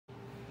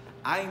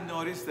I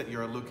noticed that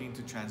you're looking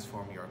to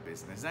transform your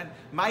business, and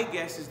my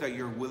guess is that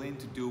you're willing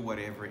to do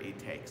whatever it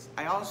takes.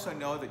 I also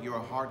know that you're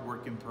a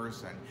hardworking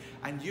person,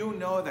 and you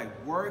know that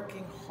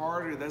working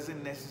harder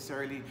doesn't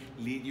necessarily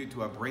lead you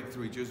to a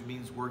breakthrough. It just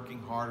means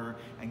working harder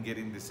and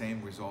getting the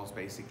same results,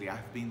 basically.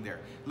 I've been there.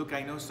 Look,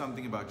 I know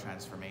something about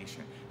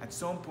transformation. At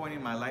some point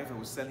in my life, I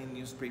was selling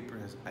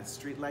newspapers at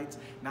streetlights.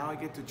 Now I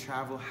get to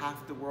travel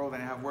half the world,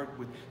 and I have worked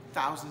with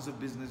thousands of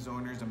business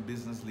owners and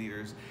business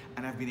leaders,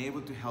 and I've been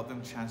able to help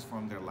them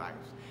transform their lives.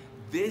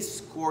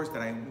 This course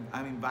that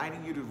I'm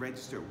inviting you to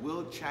register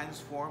will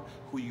transform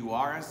who you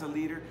are as a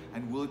leader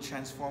and will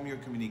transform your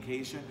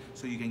communication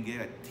so you can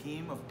get a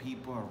team of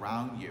people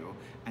around you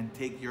and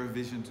take your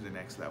vision to the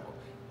next level.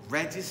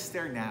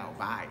 Register now.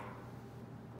 Bye.